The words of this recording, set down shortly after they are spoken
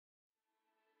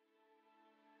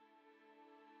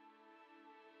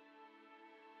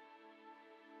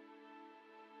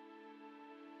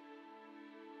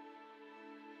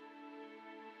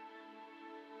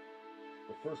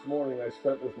first morning I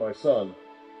spent with my son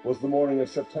was the morning of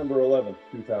September 11th,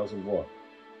 2001.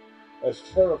 As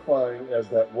terrifying as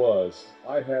that was,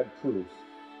 I had proof,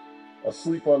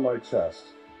 asleep on my chest,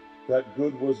 that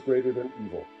good was greater than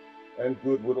evil, and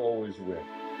good would always win.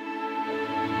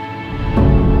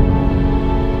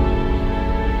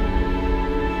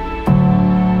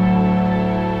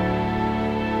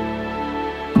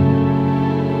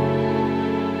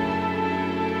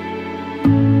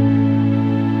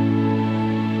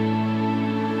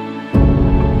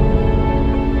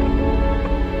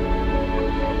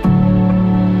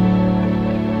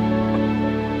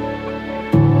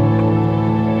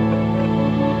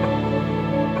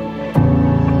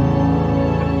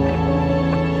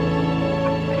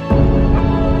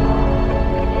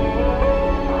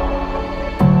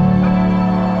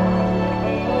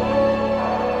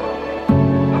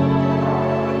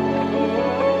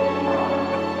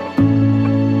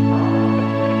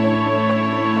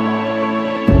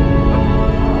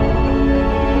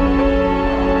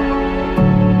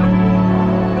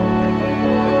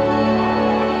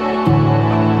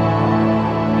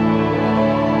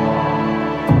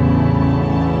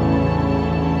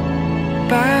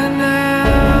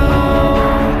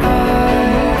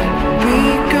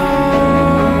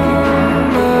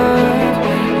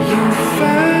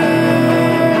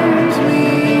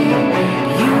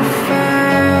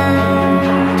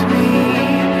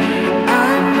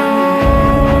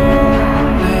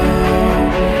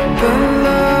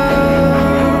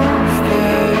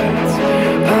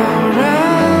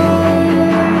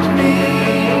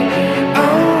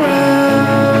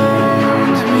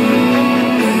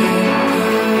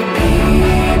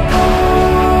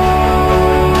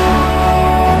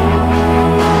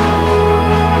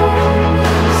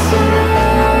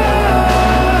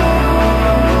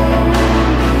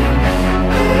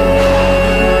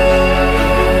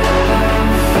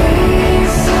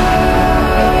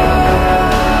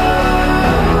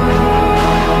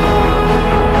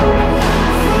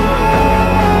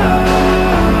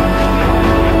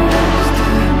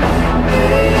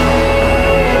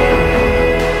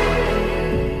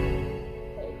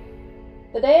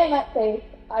 The day I met Faith,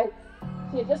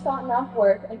 she had just gotten off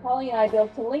work, and Polly and I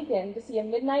drove to Lincoln to see a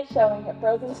midnight showing at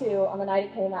Frozen 2 on the night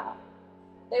it came out.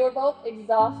 They were both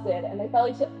exhausted, and they fell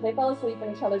asleep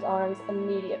in each other's arms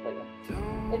immediately.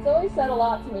 It's always said a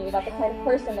lot to me about the kind of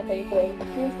person that Faith is.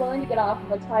 She was willing to get off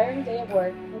of a tiring day of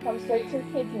work and come straight to a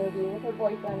kids' movie with her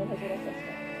boyfriend and his little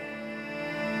sister.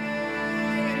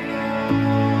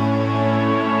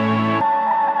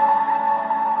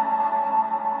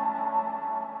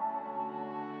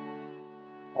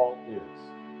 Paul is,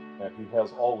 and he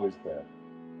has always been,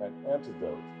 an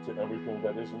antidote to everything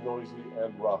that is noisy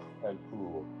and rough and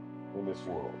cruel in this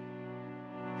world.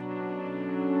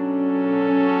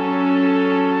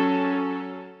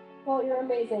 Paul, you're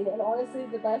amazing, and honestly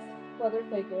the best brother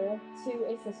figure to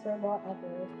a sister-in-law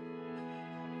ever.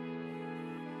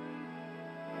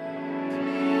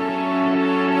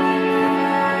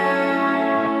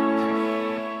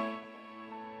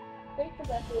 Faith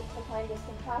possesses the kind of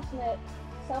compassionate,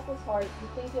 selfless heart you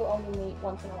think you'll only meet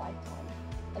once in a lifetime.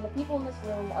 And the people in this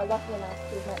room are lucky enough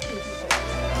to have met two people.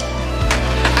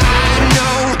 I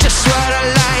know just what I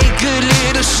like, good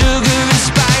little sugar and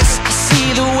spice. I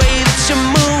see the way that you're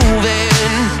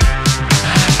moving.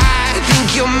 I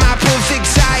think you're my perfect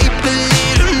type, a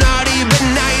little naughty but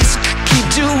nice. Keep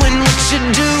doing what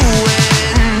you're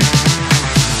doing.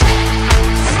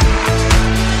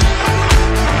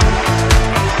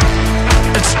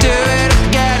 Let's do it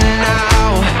again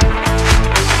now.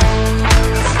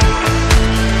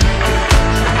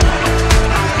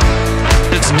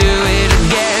 Let's do it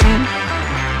again.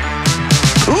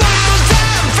 One more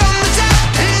time from the top.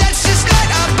 Let's just let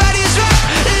our bodies rock.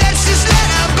 Let's just let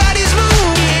our bodies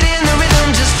move. Get in the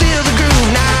rhythm, just feel the groove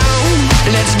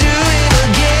now. Let's do it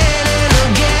again and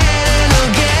again and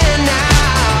again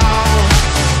now.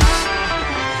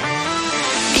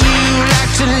 You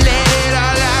like to let it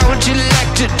all out. You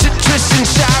like to twist and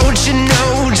shout. You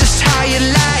know just how you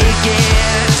like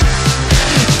it.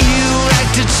 You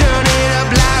like to turn it up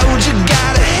loud. You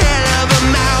got a hell of a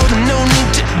mouth. No need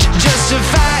to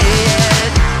justify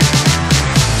it.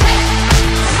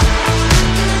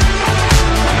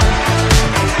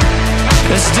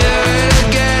 Let's do it